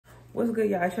What's good,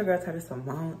 y'all? It's your girl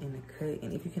Simone in the cut,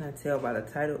 and if you cannot tell by the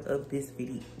title of this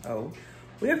video,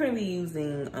 we are going to be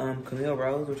using Camille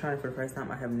Rose. We're trying it for the first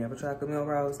time. I have never tried Camille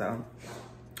Rose, so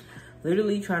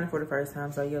literally trying it for the first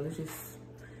time. So yeah, let's just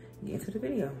get into the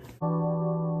video.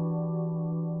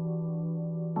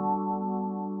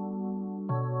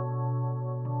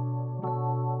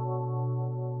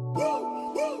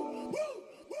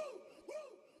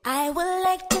 I would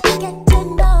like to get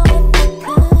to know if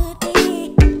you could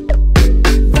be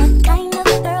the kind of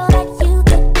girl that you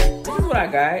could be. This is what I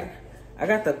got. I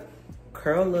got the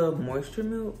Curl Up Moisture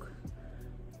Milk,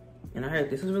 and I heard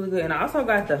this was really good. And I also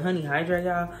got the Honey Hydrate,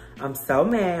 y'all. I'm so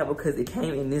mad because it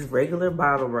came in this regular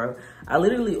bottle, bro. I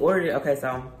literally ordered it. Okay,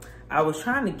 so I was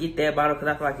trying to get that bottle because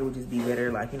I feel like it would just be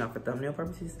better, like, you know, for thumbnail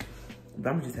purposes. But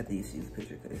I'm gonna just have to use the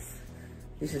picture because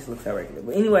this just looks so regular.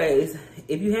 But anyways,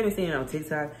 if you haven't seen it on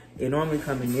TikTok, it normally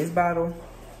comes in this bottle.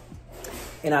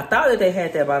 And I thought that they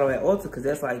had that bottle at Ulta because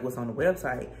that's like what's on the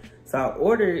website. So I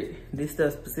ordered this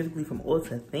stuff specifically from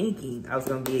Ulta thinking I was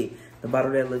gonna get the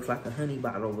bottle that looks like a honey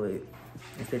bottle, but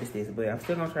instead it's this. But I'm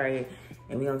still gonna try it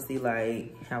and we're gonna see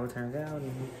like how it turns out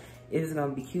and if it's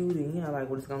gonna be cute and, you know, like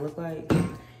what it's gonna look like.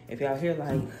 If y'all hear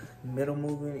like metal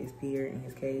moving, it's Pierre in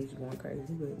his cage going crazy.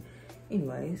 But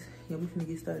anyways, yeah, we finna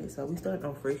get started. So we started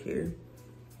on fresh hair.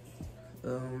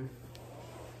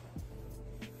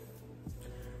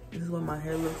 This is what my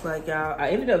hair looks like, y'all. I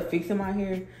ended up fixing my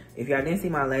hair. If y'all didn't see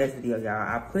my last video, y'all,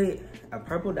 I put a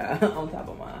purple dye on top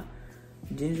of my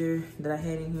ginger that I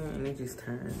had in here, and it just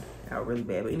turned out really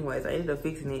bad. But anyways, I ended up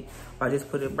fixing it by just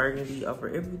putting burgundy over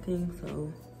everything.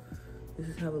 So this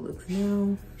is how it looks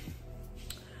now.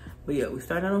 But yeah, we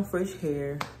started on fresh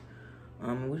hair.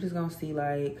 We're just gonna see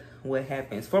like what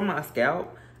happens. For my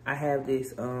scalp, I have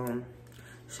this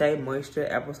Shea Moisture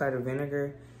Apple Cider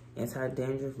Vinegar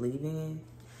Anti-Dandruff Leave-In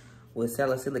with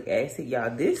salicylic acid.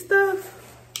 Y'all, this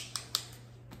stuff,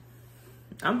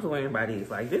 I'm swearing by this.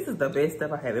 Like, this is the best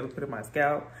stuff I have ever put in my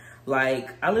scalp.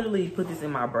 Like, I literally put this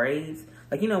in my braids.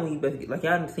 Like, you know, when you basically, like,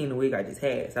 y'all haven't seen the wig I just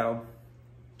had. So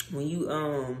when you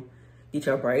get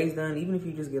your braids done, even if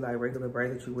you just get like regular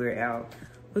braids that you wear out,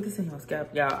 put this in your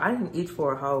scalp. Y'all, I didn't itch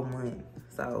for a whole month,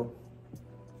 so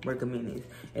recommend this.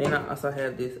 And then I also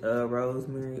have this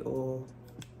rosemary oil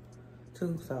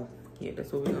too. So yeah,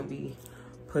 that's what we're gonna be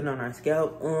putting on our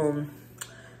scalp.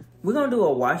 We're gonna do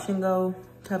a wash and go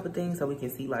type of thing so we can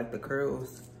see like the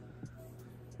curls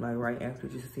like right after,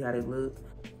 just to see how they look.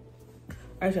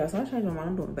 Alright, y'all, so I changed my mind.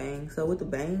 I'm doing bangs. So with the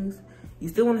bangs, you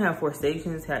still want to have 4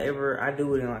 sections. However, I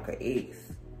do it in like an X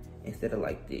instead of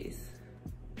like this.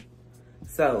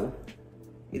 So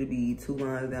it'll be 2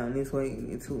 lines down this way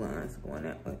and 2 lines going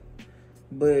that way.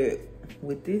 But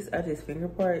with this, I just finger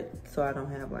part so I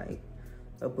don't have like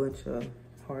a bunch of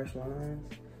harsh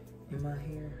lines in my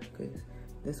hair, because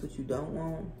that's what you don't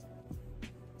want.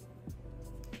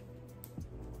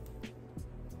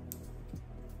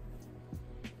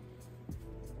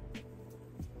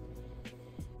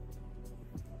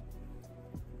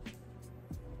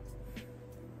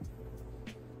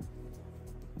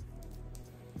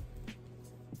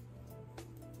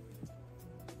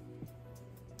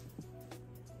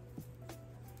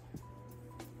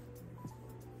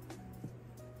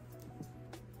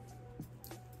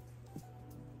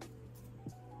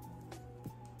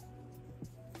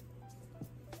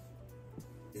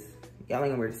 Y'all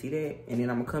ain't gonna be able to see that. And then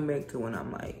I'm gonna come back to when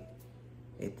I'm like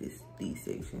at these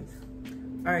sections.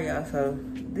 All right, y'all, so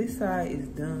this side is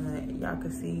done. Y'all can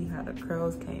see how the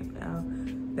curls came out.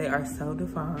 They are so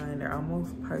defined. They're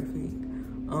almost perfect.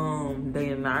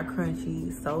 They are not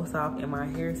crunchy, so soft, and my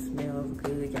hair smells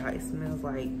good, y'all. It smells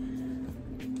like,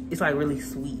 it's like really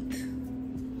sweet.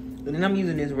 And then I'm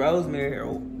using this rosemary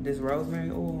oil.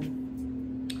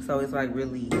 So it's like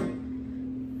really,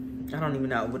 I don't even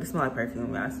know, but it smells like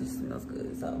perfume. It just smells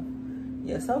good. So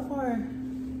yeah, so far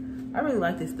I really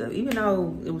like this stuff. Even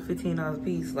though it was $15 a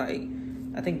piece, like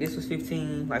I think this was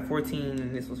 15, like 14,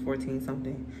 and this was 14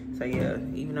 something. So yeah,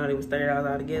 even though it was $30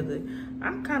 altogether,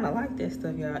 I kind of like that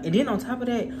stuff, y'all. And then on top of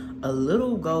that, a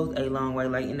little goes a long way.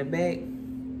 Like in the back,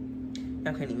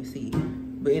 y'all can't even see,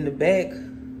 but in the back,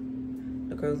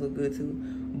 the curls look good too.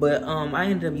 But I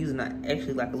ended up using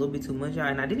actually like a little bit too much, y'all.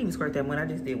 And I didn't even squirt that much. I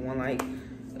just did one like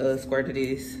squirt of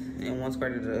this and one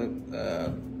squirt of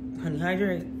the Honey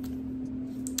Hydrate.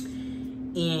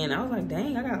 And I was like,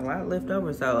 dang, I got a lot left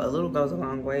over. So a little goes a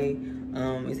long way.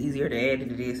 It's easier to add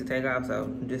than it is to take off. So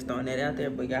I'm just throwing that out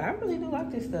there. But yeah, I really do like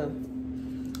this stuff.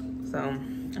 So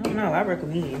I don't know, I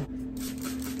recommend,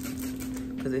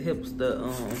 because it helps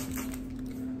the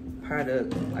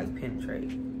product like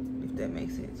penetrate, if that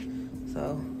makes sense.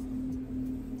 So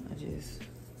I just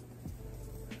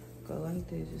go like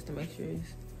this just to make sure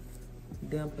it's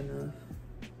damp enough.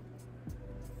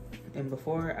 And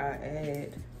before I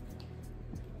add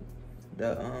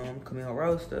the Camille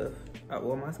Rose stuff, I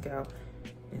oil my scalp.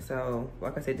 And so,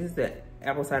 like I said, this is the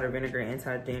apple cider vinegar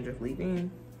anti-dandruff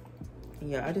leave-in.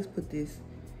 Yeah, I just put this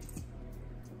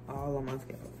all on my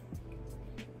scalp.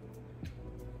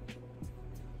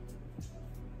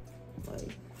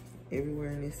 Like,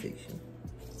 everywhere in this section.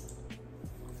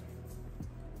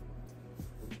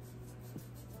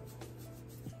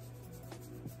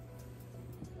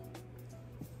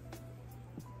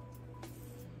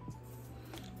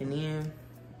 And then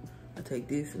I take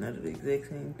this and I do the exact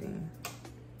same thing.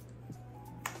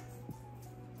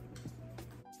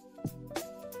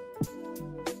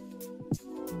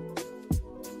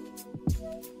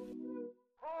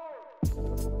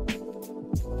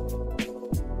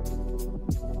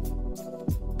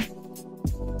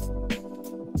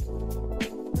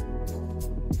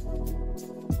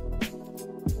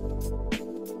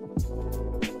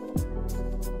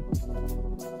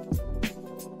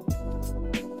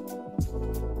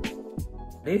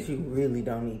 This you really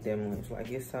don't need that much. Like,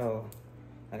 it's so,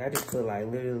 like, I just put like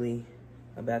literally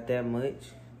about that much,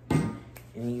 and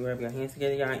then you rub your hands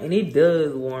together, y'all, and it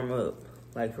does warm up,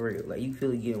 like, for real. Like, you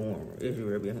feel it getting warmer as you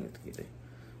rub your hands together.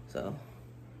 So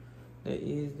there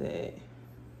is that.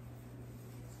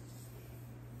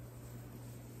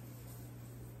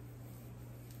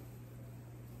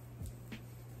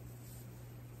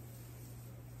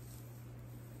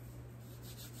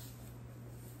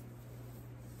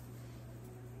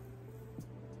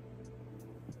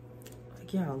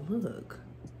 Y'all, look.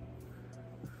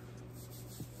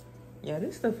 Yeah,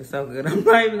 this stuff is so good. I'm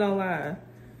not even gonna lie.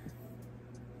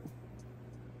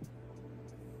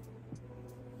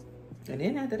 And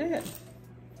then after that,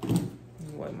 let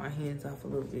me wipe my hands off a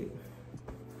little bit.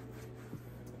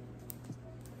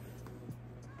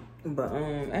 But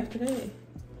after that,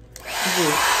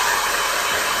 just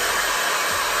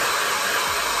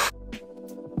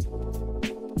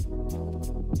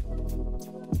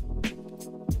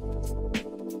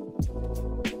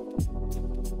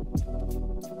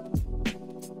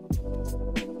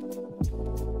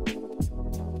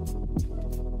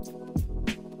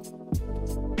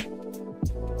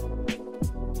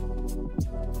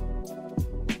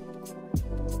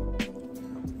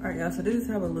alright, y'all, so this is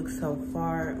how it looks so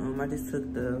far. I just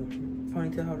took the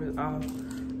ponytail holders off.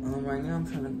 Right now I'm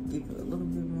trying to give it a little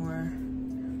bit more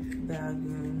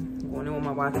value. Going in with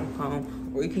my watching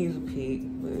comb, or you can use a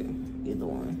pig, but either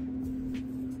one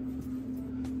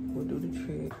will do the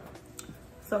trick.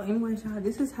 So anyways, y'all,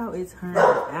 this is how it turned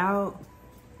out.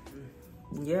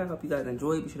 Yeah, I hope you guys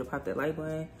enjoyed. Be sure to pop that like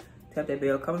button, tap that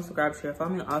bell, comment, subscribe, share,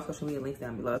 follow me on all social media links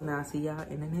down below. And I'll see y'all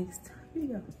in the next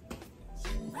video.